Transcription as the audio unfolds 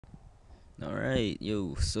All right,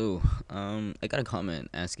 yo. I got a comment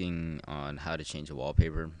asking on how to change a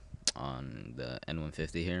wallpaper on the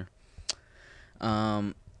N150 here.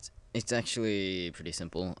 Um, it's actually pretty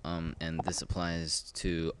simple. And this applies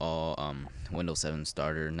to all Windows 7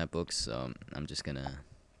 starter netbooks. So I'm just gonna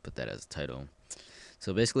put that as a title.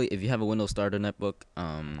 So basically, if you have a Windows starter netbook,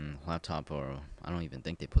 laptop, or I don't even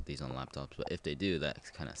think they put these on laptops, but if they do, that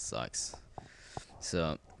kind of sucks.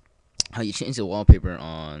 So how you change the wallpaper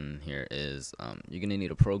on here is you're gonna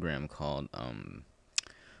need a program called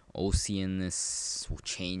Oceanus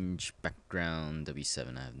Change Background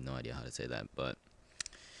W7. I have no idea how to say that, but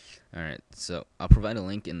alright. So I'll provide a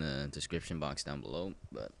link in the description box down below.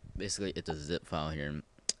 But basically, it's a zip file here,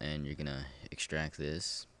 and you're gonna extract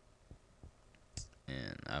this.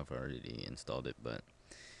 And I've already installed it, but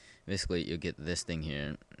basically you'll get this thing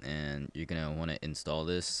here, and you're gonna want to install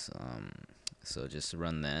this. So just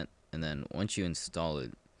run that, and then once you install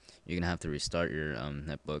it, you're gonna have to restart your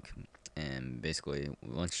netbook, and basically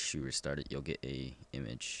once you restart it, you'll get a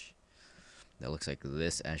image that looks like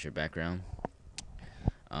this as your background.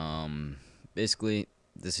 Basically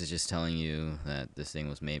this is just telling you that this thing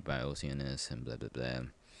was made by Oceanus and blah blah blah.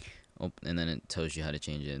 And then it tells you how to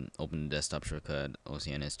change it. Open the desktop shortcut,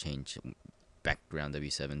 Oceanus change background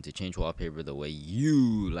W7 to change wallpaper the way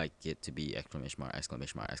you like it to be! Exclamation mark!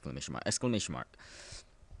 Exclamation mark! Exclamation mark! Exclamation mark!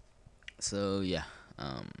 So yeah,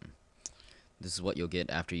 this is what you'll get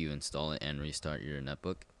after you install it and restart your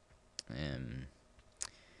netbook. And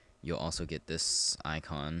you'll also get this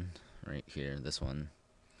icon right here, this one,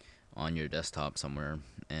 on your desktop somewhere.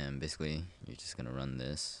 And basically, you're just gonna run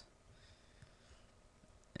this,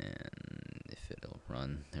 and if it'll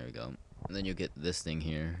run, there we go. And then you'll get this thing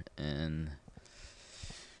here, and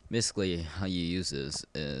basically how you use this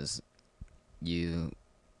is you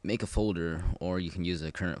make a folder, or you can use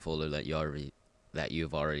a current folder that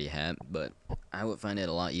you've already had. But I would find it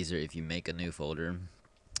a lot easier if you make a new folder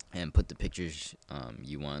and put the pictures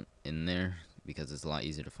you want in there, because it's a lot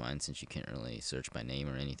easier to find since you can't really search by name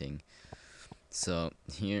or anything. So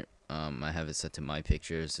here I have it set to my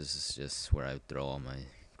pictures. This is just where I throw all my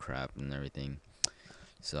crap and everything.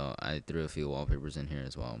 So I threw a few wallpapers in here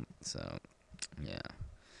as well. So yeah.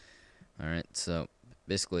 Alright, so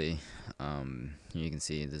basically here you can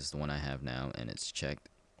see this is the one I have now, and it's checked,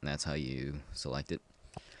 and that's how you select it.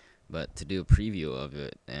 But to do a preview of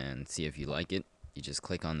it and see if you like it, you just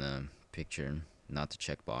click on the picture, not the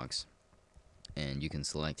checkbox, and you can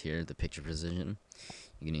select here the picture position.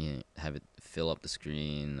 You can have it fill up the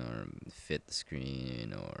screen, or fit the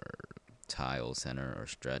screen, or tile, center, or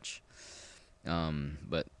stretch.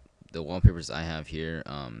 But the wallpapers I have here,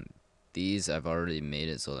 these I've already made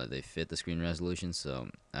it so that they fit the screen resolution, so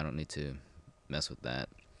I don't need to mess with that.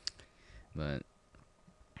 But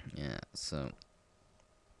yeah, so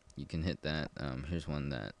you can hit that. Here's one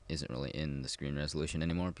that isn't really in the screen resolution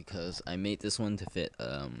anymore, because I made this one to fit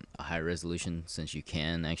a high resolution, since you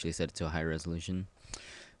can actually set it to a high resolution,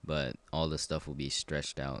 but all the stuff will be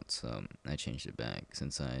stretched out. So I changed it back,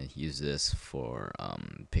 since I use this for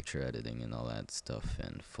picture editing and all that stuff,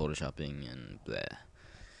 and photoshopping and blah.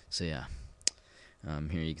 So yeah,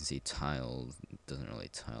 here you can see tile. It doesn't really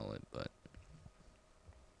tile it, but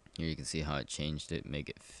here you can see how I changed it, make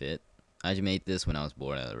it fit. I made this when I was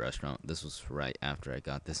bored at a restaurant. This was right after I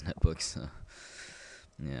got this netbook, so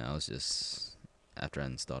yeah, I was just, after I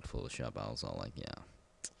installed Photoshop, I was all like, yeah.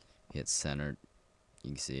 Hit centered. You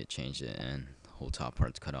can see it changed it, and the whole top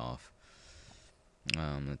part's cut off.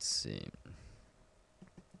 Let's see.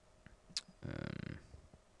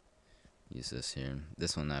 Use this here.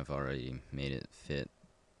 This one I've already made it fit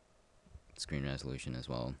screen resolution as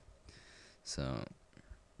well. So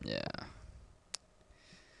yeah.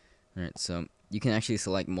 Alright, so you can actually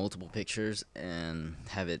select multiple pictures and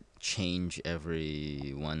have it change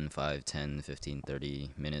every 1, 5, 10, 15,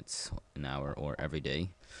 30 minutes, an hour, or every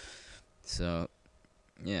day. So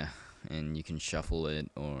yeah, and you can shuffle it,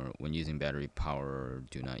 or when using battery power,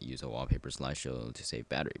 do not use a wallpaper slideshow to save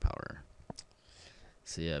battery power.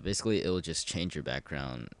 So yeah, basically it'll just change your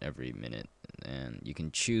background every minute, and you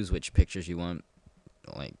can choose which pictures you want,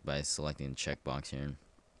 like by selecting the checkbox here.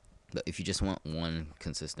 But if you just want one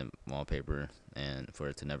consistent wallpaper and for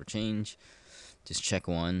it to never change, just check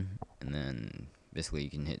one, and then basically you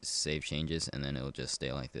can hit save changes, and then it'll just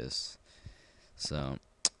stay like this. So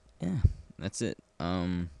yeah, that's it.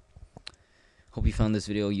 Hope you found this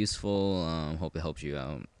video useful. Hope it helps you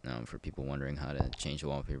out. For people wondering how to change the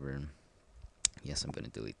wallpaper, yes, I'm gonna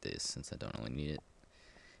delete this since I don't really need it.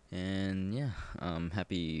 And yeah,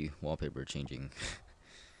 happy wallpaper changing.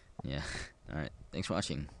 Yeah. Alright, thanks for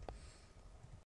watching.